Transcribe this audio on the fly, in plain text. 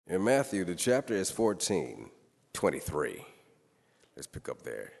In Matthew, the chapter is 14:23. Let's pick up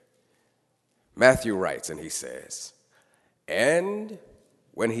there. Matthew writes, and he says, "And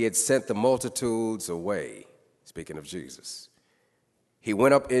when he had sent the multitudes away," speaking of Jesus, "he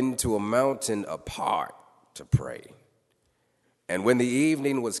went up into a mountain apart to pray. And when the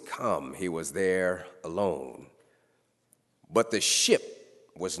evening was come, he was there alone. But the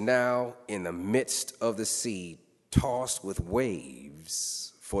ship was now in the midst of the sea, tossed with waves,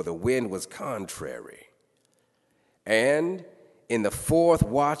 for the wind was contrary. And in the fourth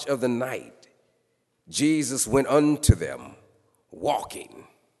watch of the night, Jesus went unto them, walking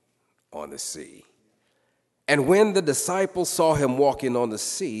on the sea. And when the disciples saw him walking on the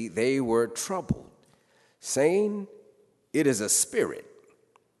sea, they were troubled, saying, It is a spirit.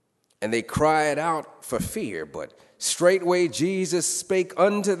 And they cried out for fear, but straightway Jesus spake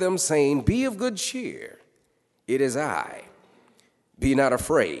unto them, saying, Be of good cheer, it is I, be not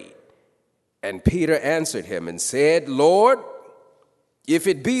afraid. And Peter answered him and said, Lord, if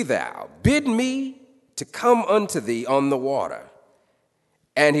it be thou, bid me to come unto thee on the water.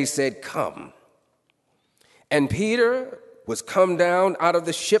 And he said, Come. And Peter was come down out of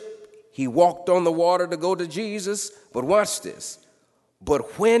the ship. He walked on the water to go to Jesus. But watch this.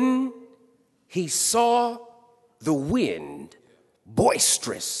 But when he saw the wind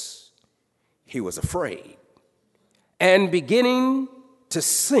boisterous, he was afraid. And beginning to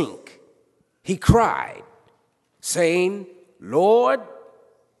sink, he cried, saying, Lord,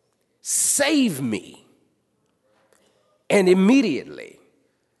 save me. And immediately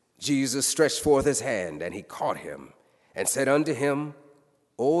Jesus stretched forth his hand, and he caught him, and said unto him,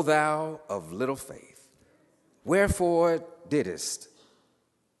 O thou of little faith, wherefore didst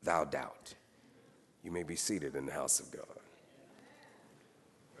thou doubt? You may be seated in the house of God.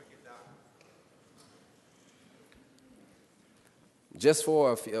 Just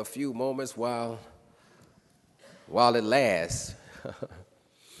for a few moments while it lasts,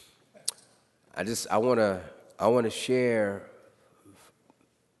 I want to share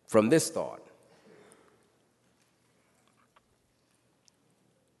from this thought.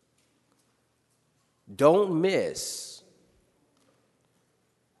 Don't miss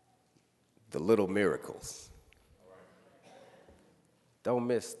the little miracles. Don't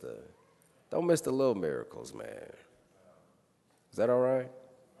miss the little miracles, man. Is that all right?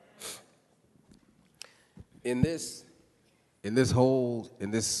 In this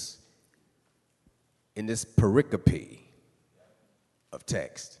pericope of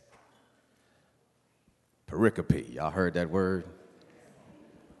text. Pericope, y'all heard that word?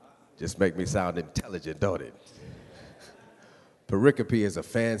 Just make me sound intelligent, don't it? Pericope is a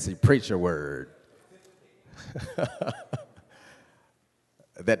fancy preacher word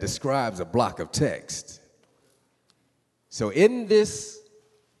that describes a block of text. So in this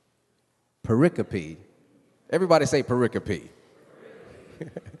pericope, everybody say pericope.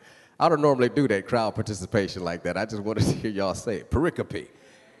 I don't normally do that crowd participation like that. I just wanted to hear y'all say it. Pericope.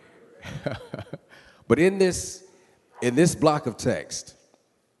 But in this block of text,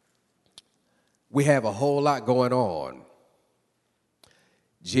 we have a whole lot going on.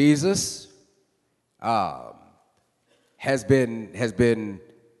 Jesus has been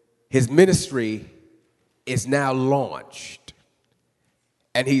his ministry is now launched,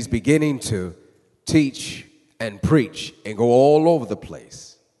 and he's beginning to teach and preach and go all over the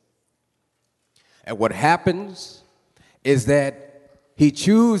place. And what happens is that he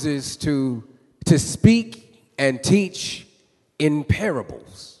chooses to speak and teach in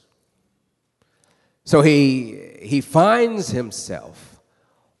parables. So he finds himself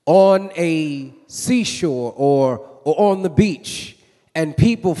on a seashore or on the beach, and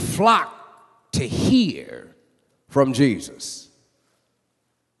people flock to hear from Jesus.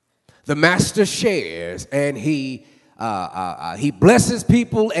 The master shares, and he blesses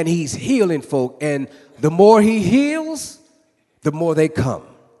people, and he's healing folk. And the more he heals, the more they come.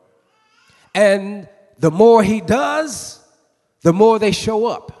 And the more he does, the more they show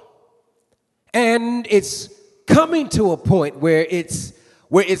up. And it's coming to a point where it's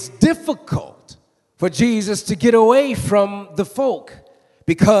difficult for Jesus to get away from the folk,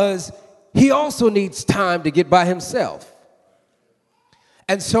 because he also needs time to get by himself.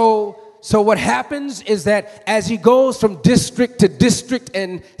 And so what happens is that as he goes from district to district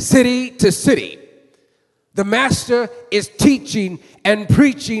and city to city, the master is teaching and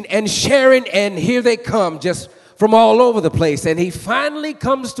preaching and sharing, and here they come just from all over the place. And he finally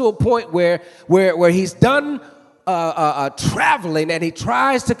comes to a point where he's done traveling, and he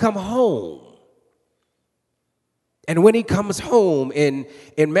tries to come home. And when he comes home in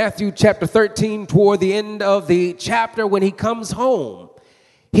Matthew chapter 13, toward the end of the chapter, when he comes home,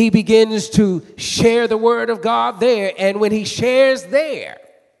 he begins to share the word of God there. And when he shares there,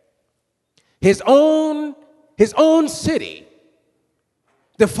 his own city,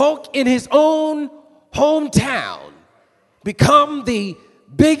 the folk in his own hometown become the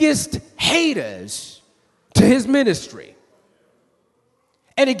biggest haters to his ministry.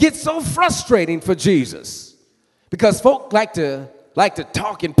 And it gets so frustrating for Jesus because folk like to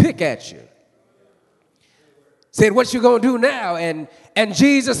talk and pick at you. Said, what you gonna do now? And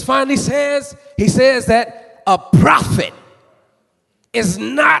Jesus finally says, he says that a prophet is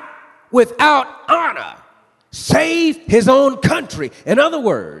not without honor, save his own country. In other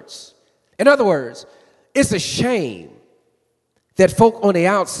words, it's a shame that folk on the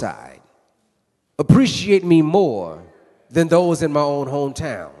outside appreciate me more than those in my own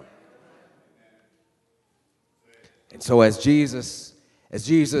hometown. And so as Jesus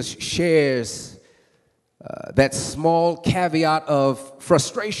shares that small caveat of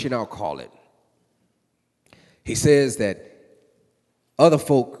frustration, I'll call it, he says that other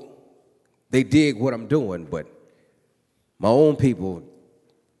folk, they dig what I'm doing, but my own people,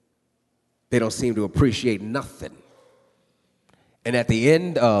 they don't seem to appreciate nothing. And at the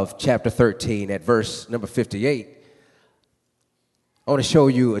end of chapter 13, at verse number 58, I want to show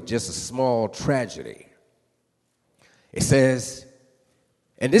you just a small tragedy. It says,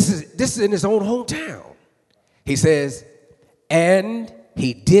 and this is in his own hometown. He says, and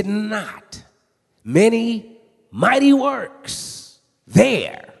he did not many mighty works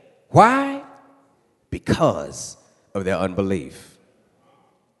there. Why? Because of their unbelief.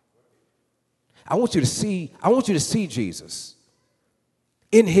 I want you to see Jesus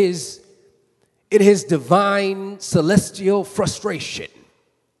in his divine celestial frustration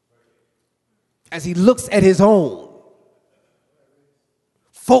as he looks at his own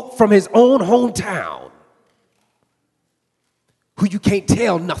folk from his own hometown who you can't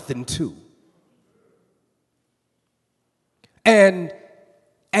tell nothing to. And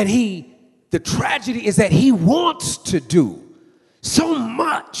the tragedy is that he wants to do so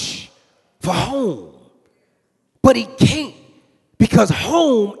much for home, but he can't because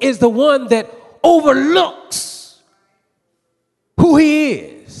home is the one that overlooks who he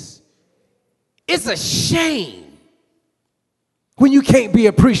is. It's a shame when you can't be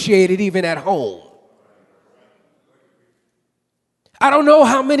appreciated even at home. I don't know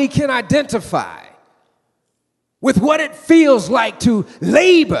how many can identify with what it feels like to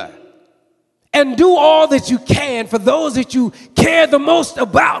labor and do all that you can for those that you care the most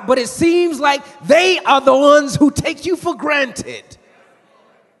about, but it seems like they are the ones who take you for granted.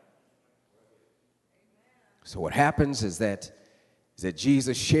 So what happens is that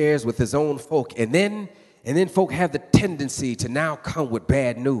Jesus shares with his own folk, and then folk have the tendency to now come with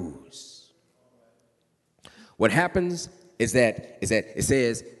bad news. What happens is that it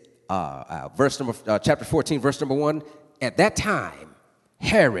says, chapter 14, verse number 1, at that time,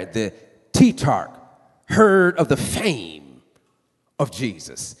 Herod the Tetrarch heard of the fame of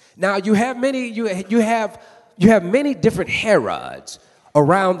Jesus. Now you have many different Herods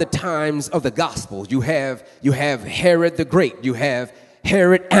around the times of the Gospels. You have Herod the Great. You have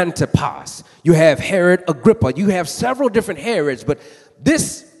Herod Antipas. You have Herod Agrippa. You have several different Herods, but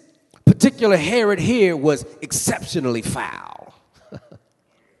this particular Herod here was exceptionally foul.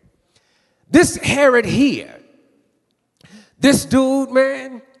 This Herod here, this dude,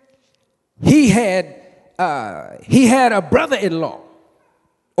 man, he had a brother-in-law,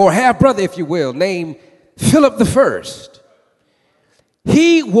 or half-brother, if you will, named Philip I.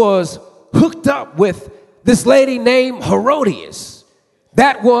 He was hooked up with this lady named Herodias.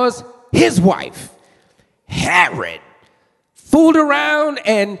 That was his wife. Herod fooled around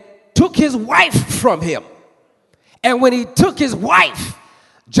and took his wife from him. And when he took his wife,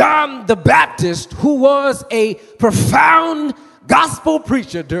 John the Baptist, who was a profound gospel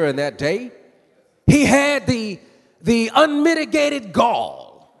preacher during that day, he had the unmitigated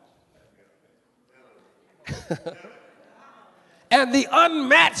gall and the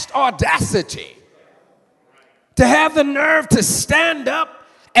unmatched audacity to have the nerve to stand up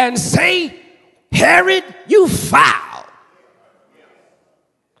and say, Herod, you foul.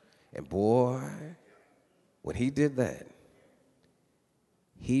 And boy, when he did that,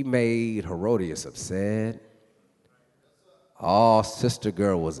 he made Herodias upset. Oh, sister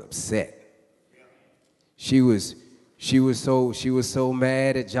girl was upset. She was so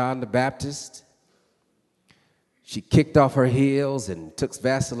mad at John the Baptist. She kicked off her heels and took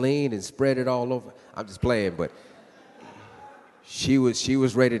Vaseline and spread it all over. I'm just playing, but she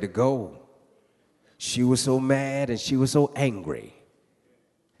was ready to go. She was so mad and she was so angry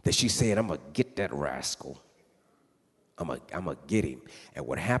that she said, I'm going to get that rascal. I'm gonna get him. And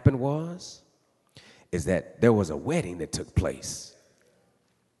what happened is that there was a wedding that took place.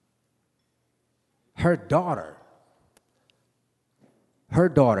 Her daughter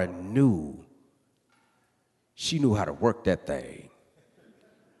knew, she knew how to work that thing.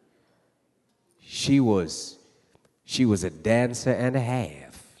 She was a dancer and a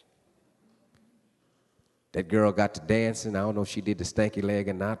half. That girl got to dancing. I don't know if she did the stanky leg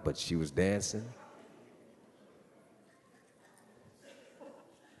or not, but she was dancing.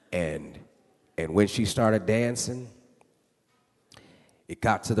 And when she started dancing, it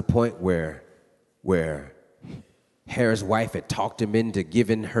got to the point where Herod's wife had talked him into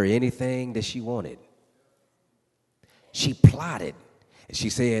giving her anything that she wanted. She plotted. And she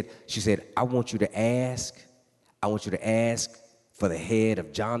said, I want you to ask for the head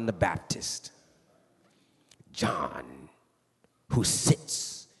of John the Baptist. John, who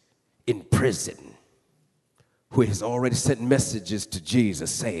sits in prison, who has already sent messages to Jesus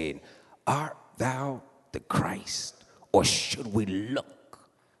saying, art thou the Christ, or should we look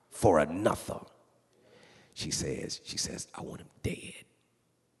for another? She says, I want him dead.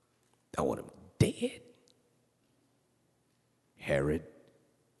 I want him dead. Herod,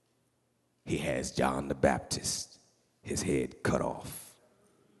 he has John the Baptist, his head cut off.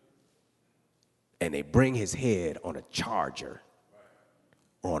 And they bring his head on a charger,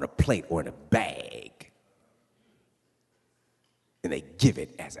 or on a plate, or in a bag. And they give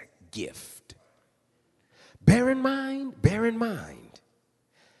it as a gift. Bear in mind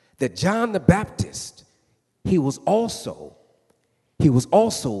that John the Baptist, he was also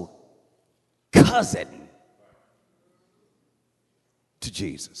cousin to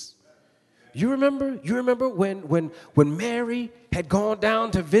Jesus. You remember when Mary had gone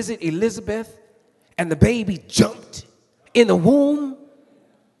down to visit Elizabeth and the baby jumped in the womb?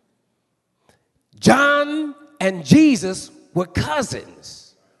 John and Jesus were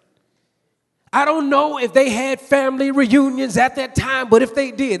cousins. I don't know if they had family reunions at that time, but if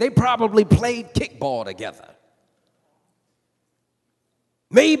they did, they probably played kickball together.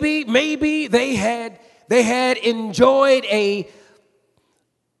 Maybe they had enjoyed a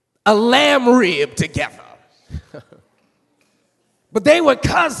lamb rib together. But they were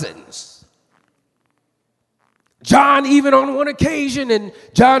cousins. John, even on one occasion in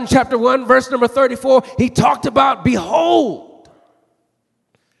John chapter 1, verse number 34, he talked about, behold,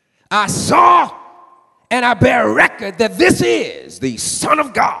 I saw and I bear record that this is the Son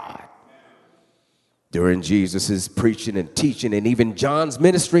of God. During Jesus' preaching and teaching and even John's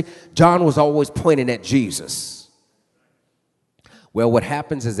ministry, John was always pointing at Jesus. Well, what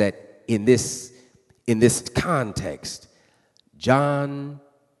happens is that in this context,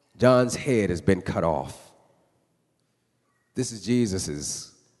 John's head has been cut off. This is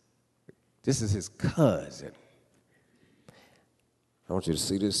his cousin. I want you to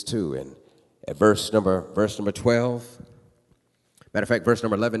see this too. And at verse number 12, matter of fact, verse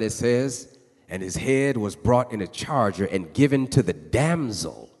number 11, it says, and his head was brought in a charger and given to the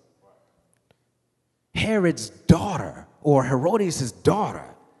damsel. Herod's daughter, or Herodias'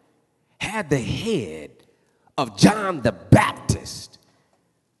 daughter, had the head of John the Baptist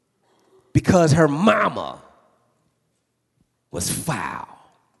because her mama was foul.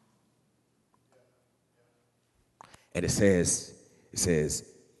 And it says,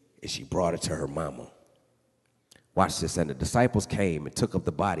 and she brought it to her mama. Watch this. And the disciples came and took up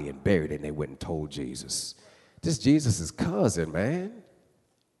the body and buried it, and they went and told Jesus. This is Jesus' cousin, man.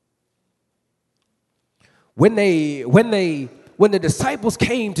 When the disciples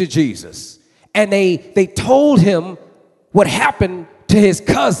came to Jesus and they told him what happened to his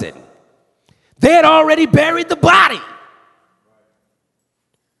cousin, they had already buried the body.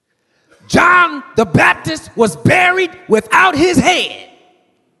 John the Baptist was buried without his head.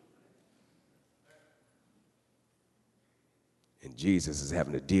 And Jesus is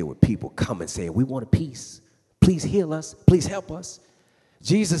having to deal with people coming saying, we want a peace. Please heal us. Please help us.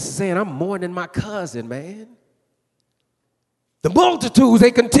 Jesus is saying, I'm mourning my cousin, man. The multitudes,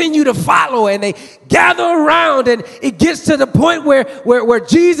 they continue to follow and they gather around, and it gets to the point where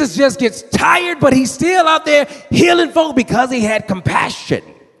Jesus just gets tired, but he's still out there healing folk because he had compassion.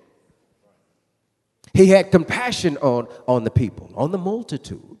 He had compassion on the people, on the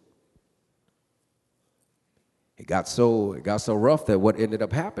multitude. It got so rough that what ended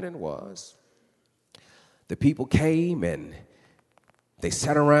up happening was the people came and they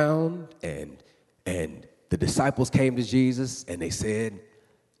sat around, and the disciples came to Jesus and they said,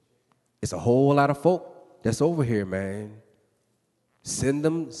 it's a whole lot of folk that's over here, man. Send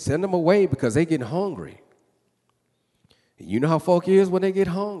them away because they getting hungry. And you know how folk is when they get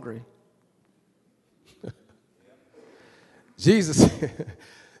hungry. Jesus,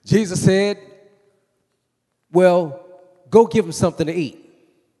 Jesus said, well, go give them something to eat.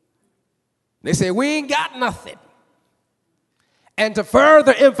 They said, we ain't got nothing. And to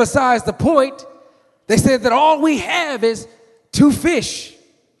further emphasize the point, they said that all we have is 2 fish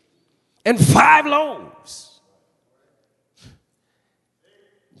and 5 loaves.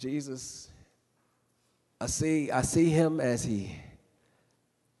 Jesus, I see him as he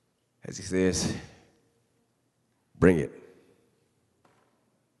says, bring it.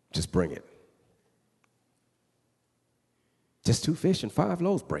 Just bring it. Just 2 fish and 5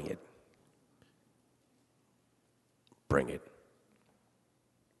 loaves, bring it. Bring it.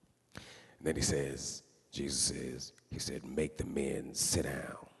 And then Jesus says, he said, make the men sit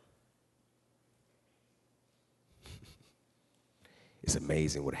down. It's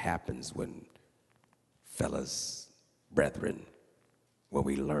amazing what happens when fellas, brethren, when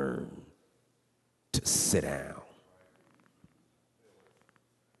we learn to sit down.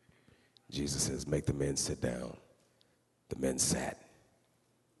 Jesus says, make the men sit down. The men sat.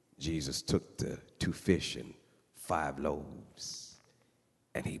 Jesus took the 2 fish and 5 loaves,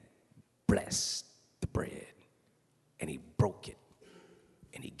 and he blessed the bread, and he broke it,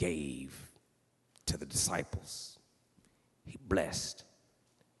 and he gave to the disciples. He blessed,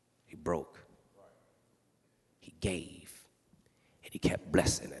 he broke, he gave, and he kept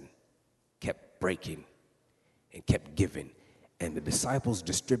blessing and kept breaking and kept giving. And the disciples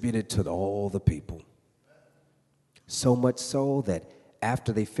distributed to all the people. So much so that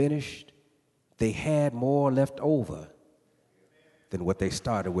after they finished, they had more left over than what they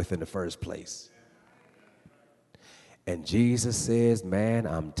started with in the first place. And Jesus says, man,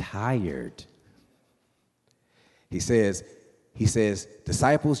 I'm tired. He says,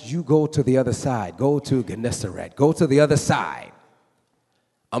 disciples, you go to the other side. Go to Gennesaret. Go to the other side.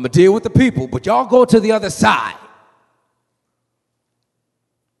 I'm going to deal with the people, but y'all go to the other side.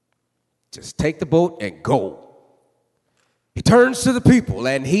 Just take the boat and go. He turns to the people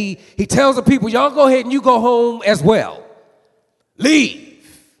and he tells the people, y'all go ahead and you go home as well. Leave.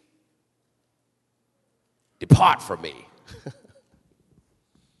 Depart from me.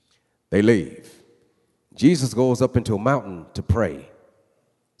 They leave. Jesus goes up into a mountain to pray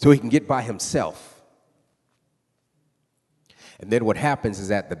so he can get by himself. And then what happens is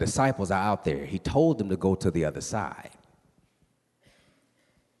that the disciples are out there. He told them to go to the other side.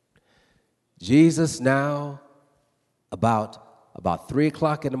 Jesus now, about 3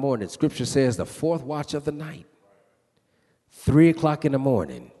 o'clock in the morning, Scripture says the 4th watch of the night, 3 o'clock in the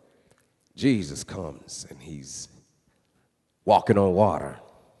morning, Jesus comes and he's walking on water.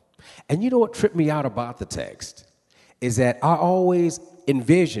 And you know what tripped me out about the text is that I always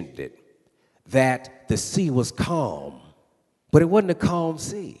envisioned it that the sea was calm, but it wasn't a calm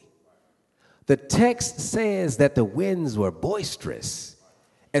sea. The text says that the winds were boisterous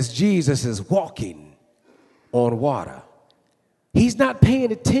as Jesus is walking on water. He's not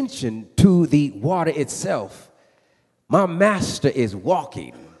paying attention to the water itself. My master is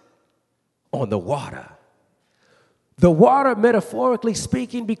walking on the water. The water, metaphorically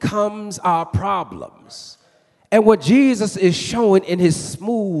speaking, becomes our problems. And what Jesus is showing in his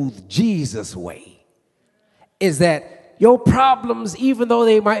smooth Jesus way is that your problems, even though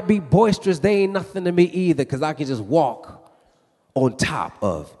they might be boisterous, they ain't nothing to me either, because I can just walk on top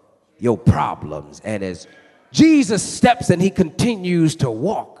of your problems. And as Jesus steps and he continues to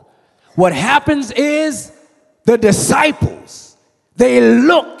walk, what happens is the disciples, they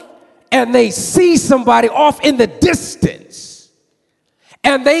look and they see somebody off in the distance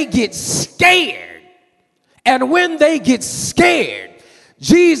and they get scared. And when they get scared,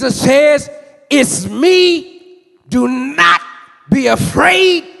 Jesus says, it's me, do not be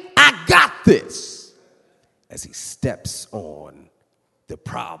afraid, I got this. As he steps on the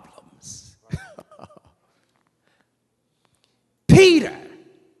problems. Peter,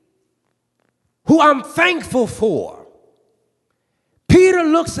 who I'm thankful for, Peter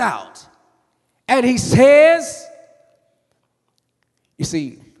looks out and he says, you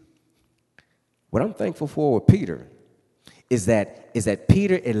see, what I'm thankful for with Peter is that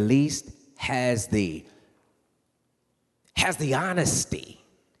Peter at least has the honesty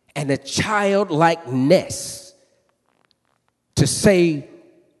and the childlikeness to say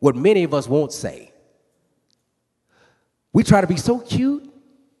what many of us won't say. We try to be so cute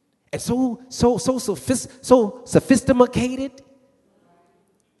and so sophisticated.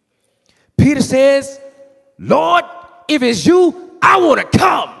 Peter says, Lord, if it's you, I want to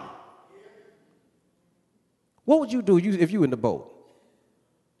come. What would you do if you were in the boat?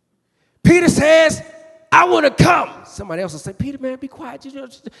 Peter says, I want to come. Somebody else will say, Peter, man, be quiet.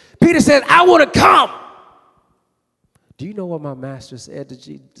 Peter says, I want to come. Do you know what my master said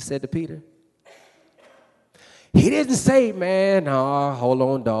to Peter? He didn't say, man, oh, hold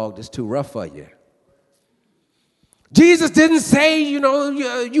on, dog, this is too rough for you. Jesus didn't say,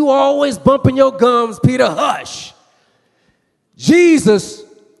 you always bumping your gums, Peter, hush. Jesus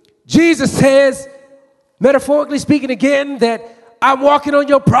says, metaphorically speaking again, that I'm walking on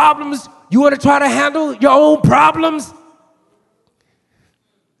your problems. You want to try to handle your own problems?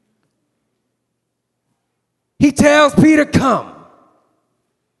 He tells Peter, come.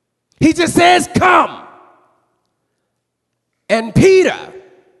 He just says, come. And Peter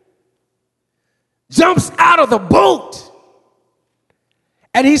jumps out of the boat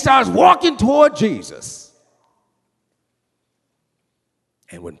and he starts walking toward Jesus.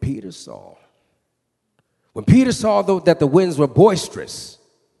 And when Peter saw that the winds were boisterous,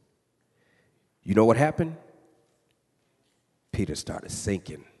 you know what happened? Peter started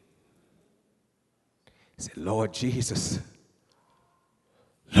sinking. He said, Lord Jesus,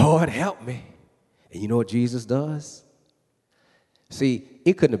 Lord, help me. And you know what Jesus does? See,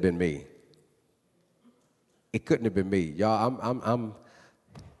 it couldn't have been me. It couldn't have been me. Y'all,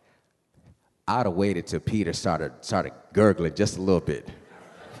 I'd have waited till Peter started gurgling just a little bit.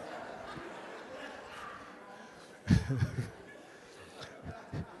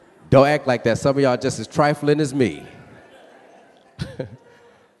 Don't act like that. Some of y'all just as trifling as me.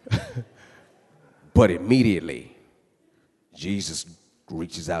 But immediately, Jesus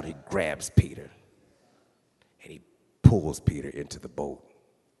reaches out, he grabs Peter, and he pulls Peter into the boat.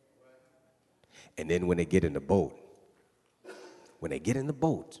 And then when they get in the boat,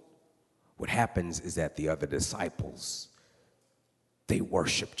 what happens is that the other disciples, they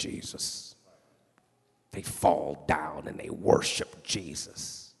worship Jesus. They fall down and they worship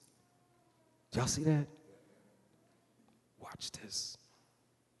Jesus. Y'all see that? Watch this.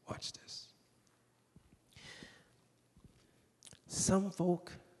 Watch this. Some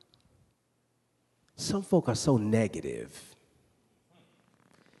folk are so negative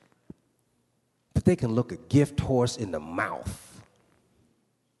that they can look a gift horse in the mouth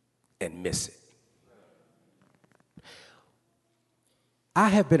and miss it. I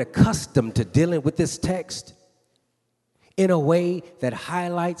have been accustomed to dealing with this text in a way that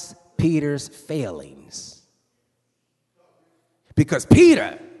highlights Peter's failings. Because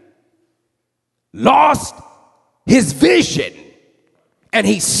Peter lost his vision and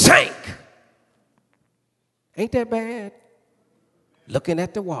he sank. Ain't that bad? Looking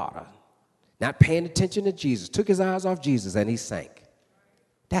at the water, not paying attention to Jesus, took his eyes off Jesus and he sank.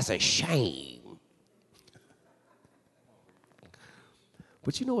 That's a shame.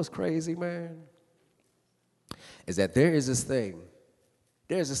 But you know what's crazy, man? Is that there's this thing,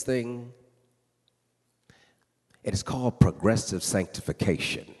 and it's called progressive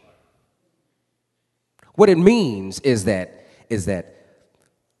sanctification. What it means is that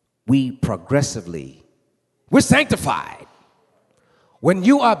we're sanctified. When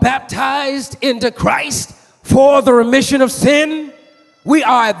you are baptized into Christ for the remission of sin, we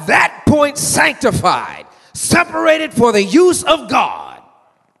are at that point sanctified, separated for the use of God.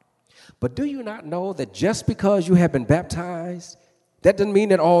 But do you not know that just because you have been baptized, that doesn't mean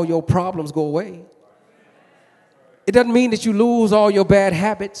that all your problems go away? It doesn't mean that you lose all your bad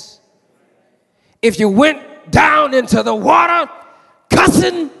habits. If you went down into the water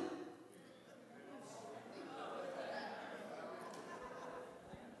cussing,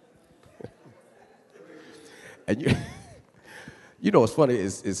 and you know what's funny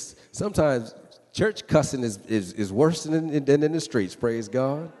is sometimes church cussing is worse than in the streets, praise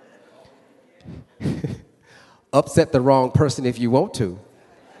God. Upset the wrong person if you want to.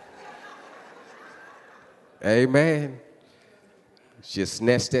 Amen. Just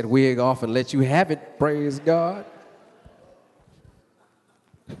snatch that wig off and let you have it, praise God.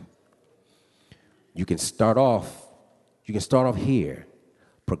 You can start off here.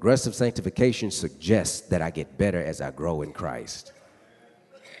 Progressive sanctification suggests that I get better as I grow in Christ.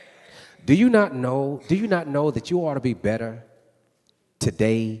 Do you not know that you ought to be better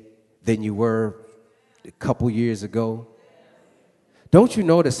today than you were a couple years ago? Don't you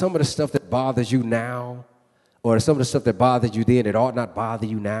know that some of the stuff that bothers you now, or some of the stuff that bothered you then, it ought not bother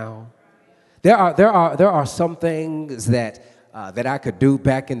you now? There are some things that I could do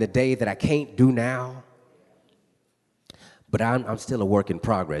back in the day that I can't do now. But I'm still a work in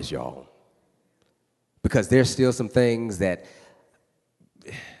progress, y'all. Because there's still some things that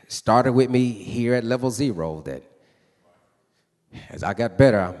started with me here at level 0 that as I got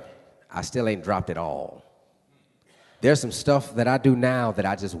better, I still ain't dropped it all. There's some stuff that I do now that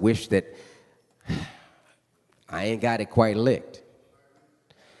I just wish that I ain't got it quite licked.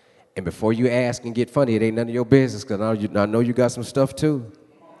 And before you ask and get funny, it ain't none of your business, because I know you got some stuff too.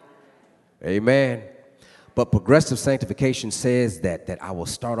 Amen. But progressive sanctification says that I will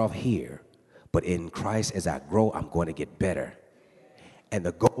start off here, but in Christ, as I grow, I'm going to get better. And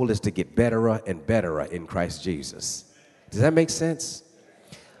the goal is to get betterer and betterer in Christ Jesus. Does that make sense?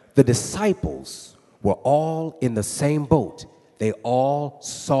 The disciples were all in the same boat. They all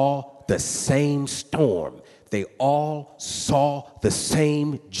saw the same storm. They all saw the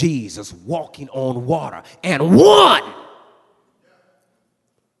same Jesus walking on water. And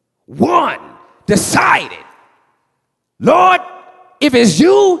one decided, Lord, if it's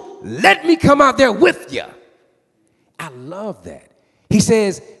you, let me come out there with you. I love that. He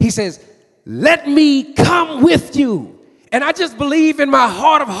says, let me come with you. And I just believe in my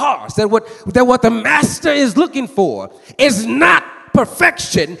heart of hearts that what the master is looking for is not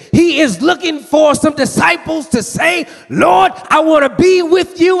perfection. He is looking for some disciples to say, Lord, I want to be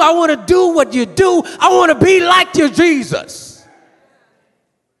with you. I want to do what you do. I want to be like you, Jesus.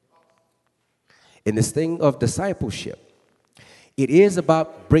 In this thing of discipleship, it is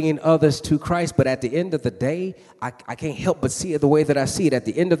about bringing others to Christ, but at the end of the day, I can't help but see it the way that I see it. At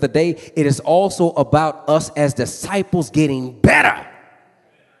the end of the day, it is also about us as disciples getting better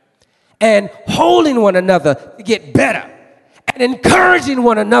and holding one another to get better and encouraging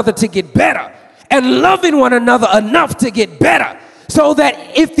one another to get better and loving one another enough to get better, so that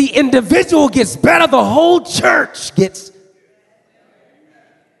if the individual gets better, the whole church gets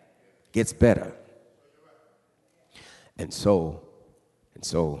better. And so,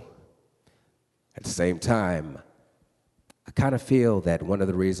 at the same time, I kind of feel that one of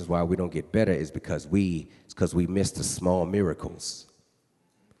the reasons why we don't get better is because we miss the small miracles.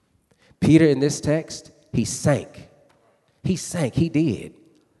 Peter, in this text, he sank. He did.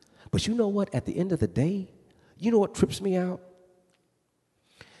 But you know what? At the end of the day, you know what trips me out?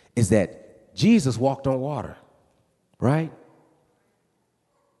 Is that Jesus walked on water, right?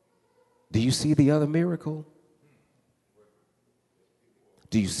 Do you see the other miracle?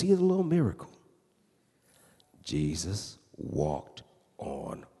 Do you see the little miracle? Jesus walked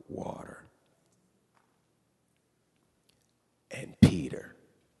on water. And Peter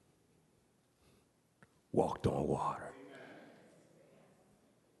walked on water.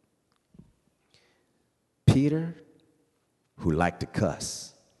 Peter, who liked to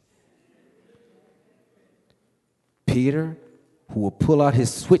cuss. Peter, who will pull out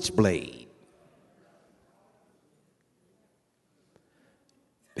his switchblade.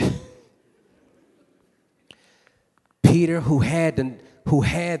 Peter, who had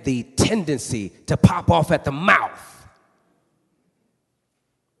the tendency to pop off at the mouth.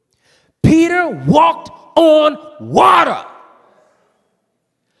 Peter walked on water.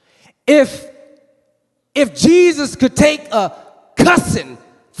 If Jesus could take a cussing,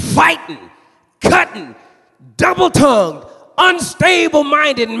 fighting, cutting, double-tongued,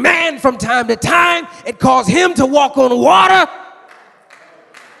 unstable-minded man from time to time and cause him to walk on water,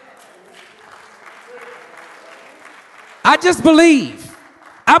 I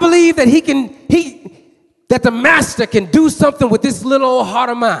believe that that the master can do something with this little old heart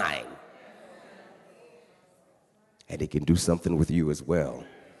of mine. And he can do something with you as well.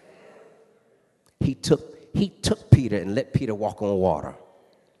 He took Peter and let Peter walk on water.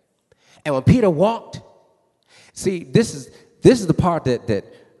 And when Peter walked, see, this is the part that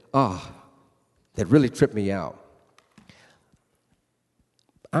really tripped me out.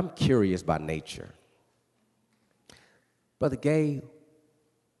 I'm curious by nature. Brother Gay,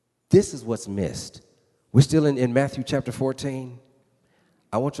 this is what's missed. We're still in Matthew chapter 14.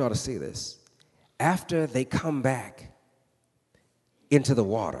 I want y'all to see this. After they come back into the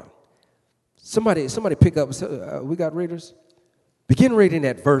water, somebody pick up, we got readers? Begin reading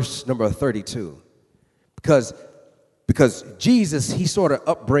at verse number 32. Because Jesus, he sort of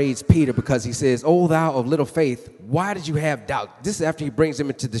upbraids Peter because he says, "O thou of little faith, why did you have doubt?" This is after he brings him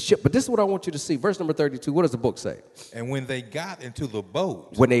into the ship. But this is what I want you to see. Verse number 32, what does the book say? And when they got into the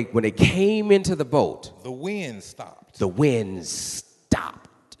boat, when they came into the boat, the wind stopped. The wind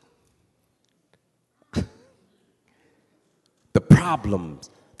stopped. The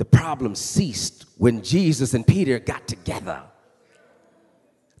problem ceased when Jesus and Peter got together.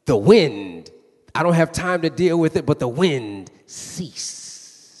 The wind, I don't have time to deal with it, but the wind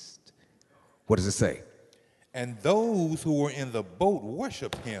ceased. What does it say? And those who were in the boat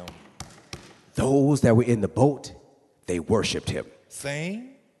worshiped him. Those that were in the boat, they worshiped him.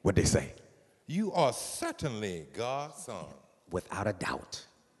 Saying, what'd they say? You are certainly God's son. Without a doubt,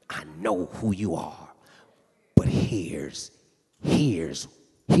 I know who you are. But here's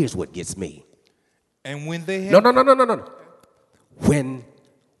what gets me. And when they had... No.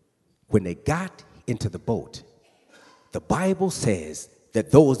 when they got into the boat, the Bible says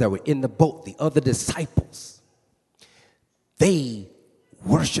that those that were in the boat, the other disciples, they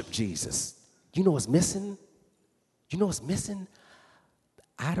worshiped Jesus. You know what's missing? You know what's missing?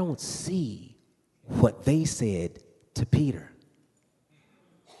 I don't see what they said to Peter.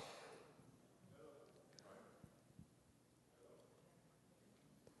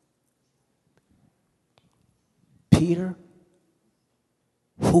 Peter,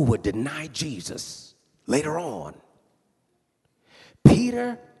 who would deny Jesus later on.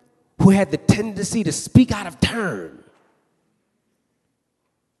 Peter, who had the tendency to speak out of turn.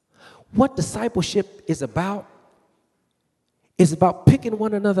 What discipleship is about picking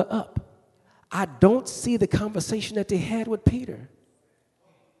one another up. I don't see the conversation that they had with Peter.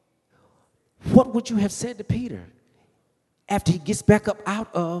 What would you have said to Peter after he gets back up out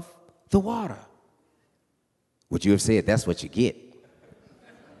of the water? Would you have said, that's what you get?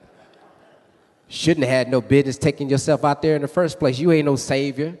 Shouldn't have had no business taking yourself out there in the first place. You ain't no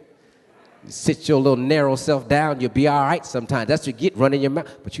savior. You sit your little narrow self down, you'll be all right sometimes. That's what you get, running your mouth.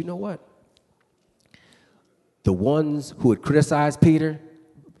 But you know what? The ones who would criticize Peter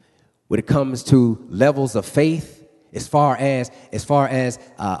when it comes to levels of faith, as far as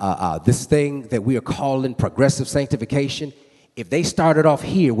this thing that we are calling progressive sanctification, if they started off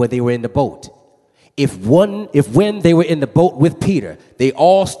here where they were in the boat, if when they were in the boat with Peter, they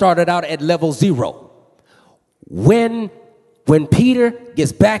all started out at level 0. When Peter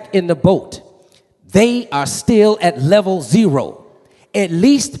gets back in the boat, they are still at level 0. At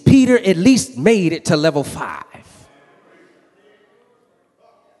least Peter made it to level 5.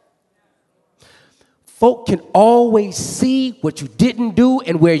 Folk can always see what you didn't do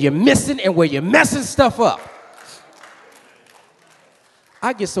and where you're missing and where you're messing stuff up.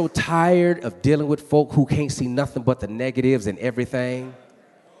 I get so tired of dealing with folk who can't see nothing but the negatives and everything.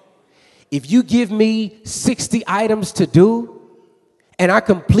 If you give me 60 items to do and I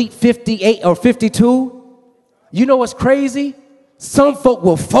complete 58 or 52, you know what's crazy? Some folk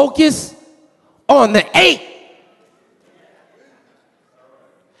will focus on the 8.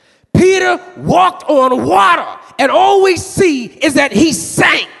 Peter walked on water, and all we see is that he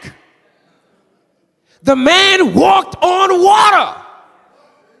sank. The man walked on water.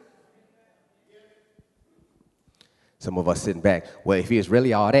 Some of us sitting back, well, if he was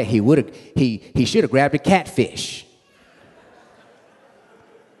really all that, he should have grabbed a catfish.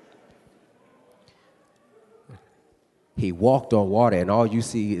 He walked on water, and all you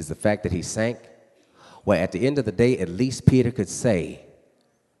see is the fact that he sank. Well, at the end of the day, at least Peter could say,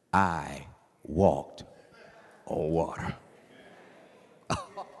 I walked on water.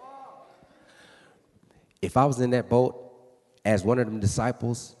 If I was in that boat as one of them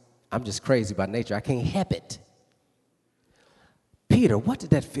disciples, I'm just crazy by nature. I can't help it. Peter, what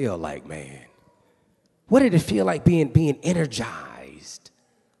did that feel like, man? What did it feel like being energized?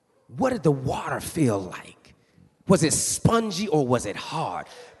 What did the water feel like? Was it spongy or was it hard?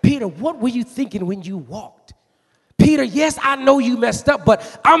 Peter, what were you thinking when you walked? Peter, yes, I know you messed up,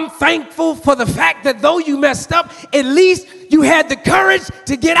 but I'm thankful for the fact that though you messed up, at least you had the courage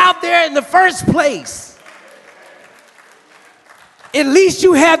to get out there in the first place. At least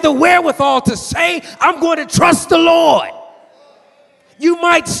you had the wherewithal to say, I'm going to trust the Lord. You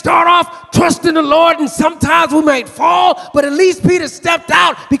might start off trusting the Lord, and sometimes we might fall, but at least Peter stepped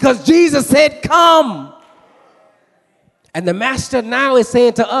out because Jesus said, come. And the master now is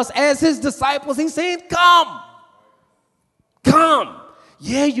saying to us as his disciples, he's saying, come. Come.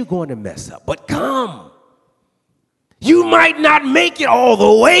 Yeah, you're going to mess up, but come. You might not make it all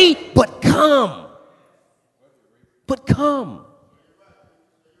the way, but come. But come.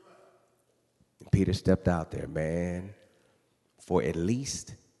 And Peter stepped out there, man. For at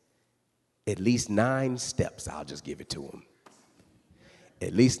least 9 steps, I'll just give it to him.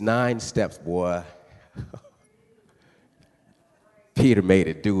 At least 9 steps, boy. Peter made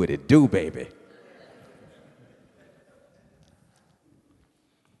it do what it do, baby.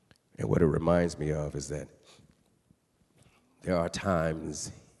 And what it reminds me of is that there are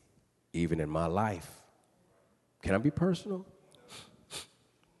times, even in my life, can I be personal?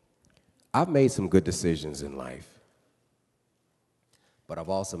 I've made some good decisions in life. But I've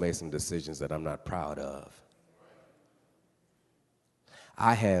also made some decisions that I'm not proud of.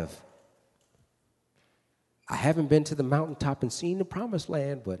 I haven't been to the mountaintop and seen the promised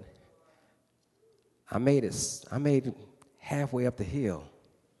land, but I made it halfway up the hill.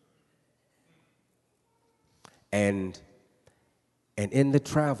 And in the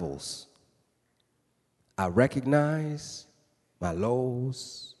travels, I recognize my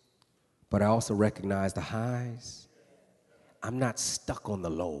lows, but I also recognize the highs. I'm not stuck on the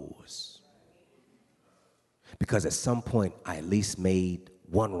lows. Because at some point, I at least made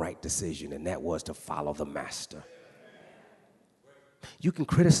one right decision, and that was to follow the master. You can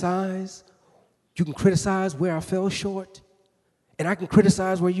criticize where I fell short, and I can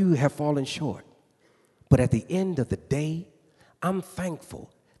criticize where you have fallen short. But at the end of the day, I'm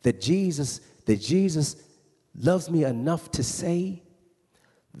thankful that Jesus loves me enough to say,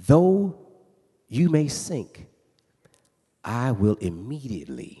 though you may sink, I will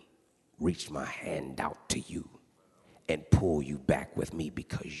immediately reach my hand out to you and pull you back with me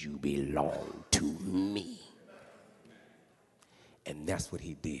because you belong to me. And that's what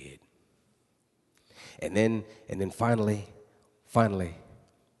he did. And then finally,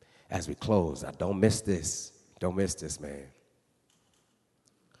 as we close, don't miss this, man.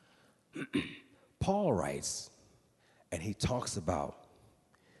 Paul writes, and he talks about,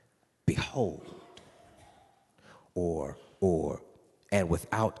 behold, and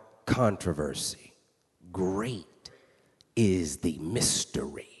without controversy, great is the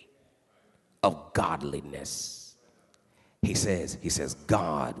mystery of godliness. He says,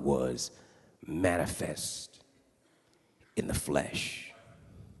 God was manifest in the flesh,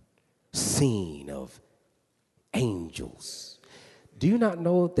 seen of angels. Do you not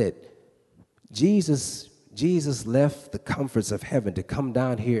know that Jesus left the comforts of heaven to come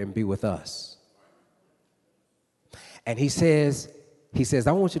down here and be with us? And he says,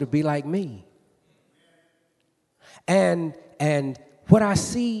 I want you to be like me. And what I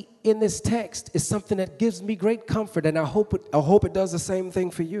see in this text is something that gives me great comfort, and I hope it does the same thing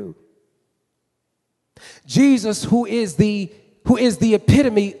for you. Jesus, who is the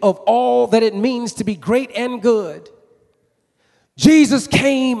epitome of all that it means to be great and good. Jesus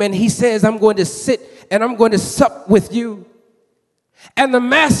came and he says, I'm going to sit and I'm going to sup with you. And the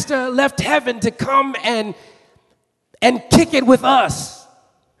master left heaven to come and kick it with us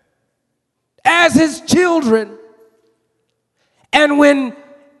as his children. And when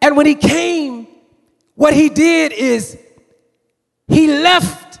he came, what he did is he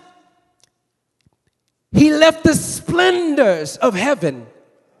left the splendors of heaven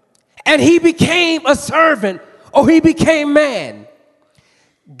and he became a servant, or he became man.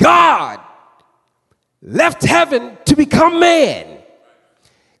 God left heaven to become man.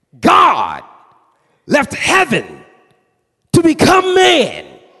 God left heaven to become man.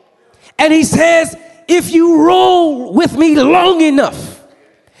 And he says, if you roll with me long enough,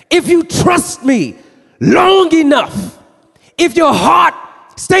 if you trust me long enough, if your heart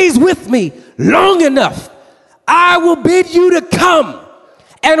stays with me long enough, I will bid you to come.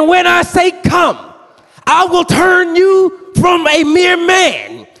 And when I say come, I will turn you from a mere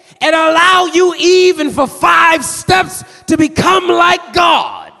man and allow you even for 5 steps to become like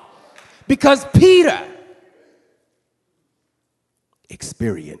God. Because Peter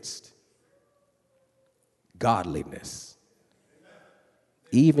experienced godliness,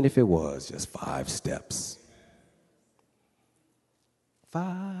 even if it was just 5 steps.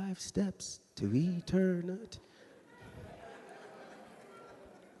 5 steps to eternity.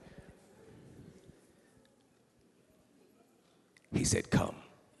 He said, come.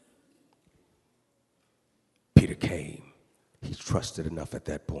 Peter came. He trusted enough at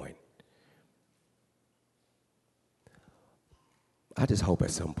that point. I just hope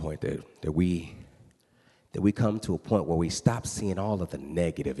at some point that we come to a point where we stop seeing all of the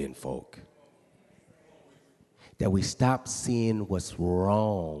negative in folk. That we stop seeing what's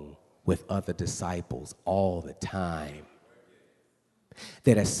wrong with other disciples all the time.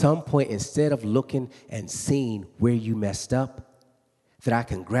 That at some point, instead of looking and seeing where you messed up, that I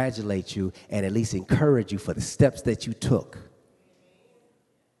congratulate you and at least encourage you for the steps that you took.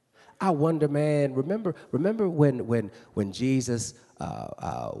 I wonder, man, remember when Jesus,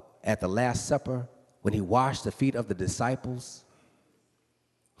 at the Last Supper, when he washed the feet of the disciples,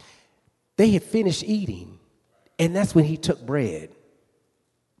 they had finished eating, and that's when he took bread.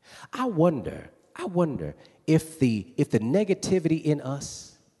 I wonder if the negativity in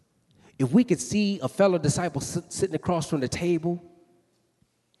us, if we could see a fellow disciple sitting across from the table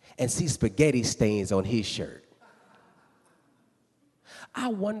and see spaghetti stains on his shirt. I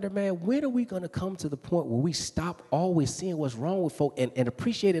wonder, man, when are we going to come to the point where we stop always seeing what's wrong with folk and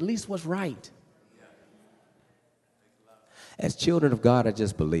appreciate at least what's right? As children of God, I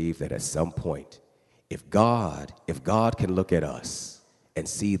just believe that at some point, if God can look at us and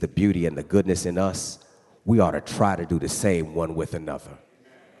see the beauty and the goodness in us, we ought to try to do the same one with another.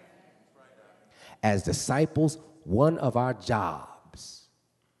 As disciples, one of our jobs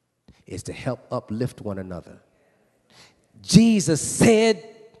is to help uplift one another. Jesus said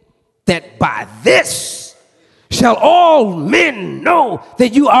that by this shall all men know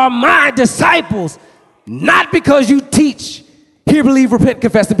that you are my disciples, not because you teach, hear, believe, repent,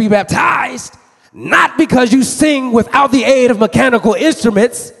 confess, and be baptized, not because you sing without the aid of mechanical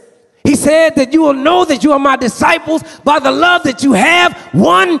instruments. He said that you will know that you are my disciples by the love that you have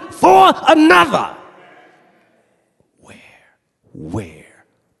one for another.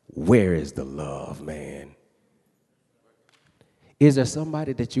 Where is the love, man? Is there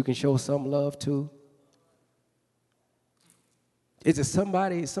somebody that you can show some love to? Is there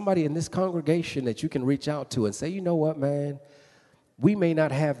somebody in this congregation that you can reach out to and say, you know what, man? We may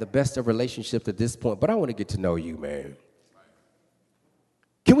not have the best of relationships at this point, but I want to get to know you, man.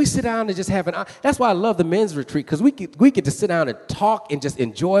 Can we sit down and just have that's why I love the men's retreat, because we get to sit down and talk and just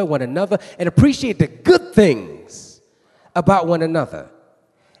enjoy one another and appreciate the good things about one another.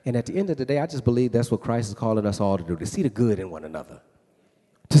 And at the end of the day, I just believe that's what Christ is calling us all to do, to see the good in one another,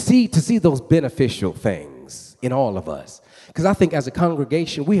 to see those beneficial things in all of us. Because I think as a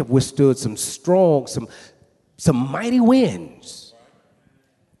congregation, we have withstood some strong, some mighty winds,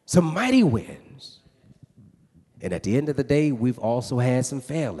 some mighty winds. And at the end of the day, we've also had some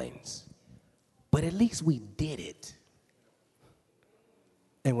failings. But at least we did it.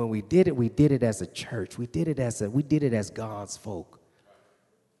 And when we did it as a church. We did it as God's folk.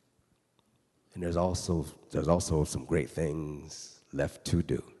 And there's also some great things left to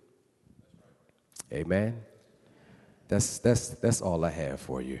do. Amen. That's all I have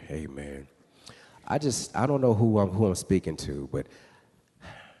for you. Amen. I don't know who I'm speaking to, but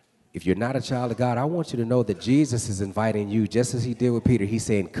if you're not a child of God, I want you to know that Jesus is inviting you, just as he did with Peter. He's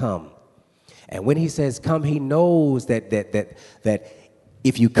saying, come. And when he says come, he knows that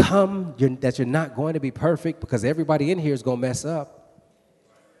if you come, that you're not going to be perfect, because everybody in here is going to mess up.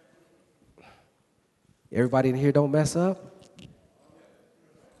 Everybody in here don't mess up?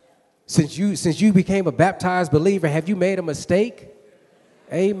 Since you became a baptized believer, have you made a mistake?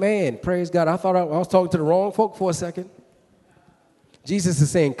 Amen. Praise God. I thought I was talking to the wrong folk for a second. Jesus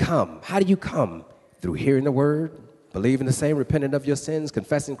is saying, come. How do you come? Through hearing the word, believing the same, repenting of your sins,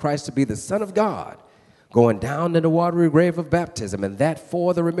 confessing Christ to be the Son of God, going down in the watery grave of baptism, and that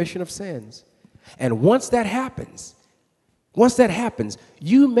for the remission of sins. And once that happens,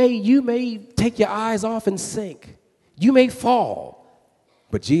 you may take your eyes off and sink. You may fall.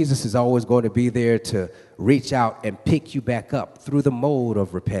 But Jesus is always going to be there to reach out and pick you back up through the mode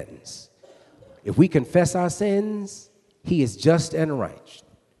of repentance. If we confess our sins, he is just and right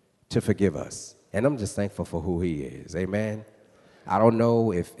to forgive us. And I'm just thankful for who he is. Amen. I don't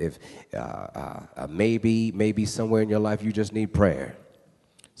know if maybe somewhere in your life you just need prayer.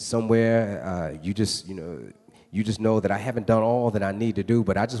 Somewhere you just know that I haven't done all that I need to do,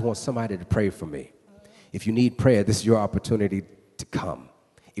 but I just want somebody to pray for me. If you need prayer, this is your opportunity to come.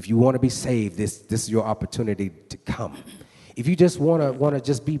 If you want to be saved, this is your opportunity to come. If you just want to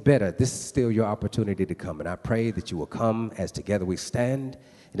just be better, this is still your opportunity to come. And I pray that you will come as together we stand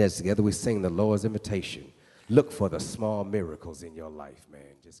and as together we sing the Lord's invitation. Look for the small miracles in your life, man.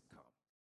 Just come.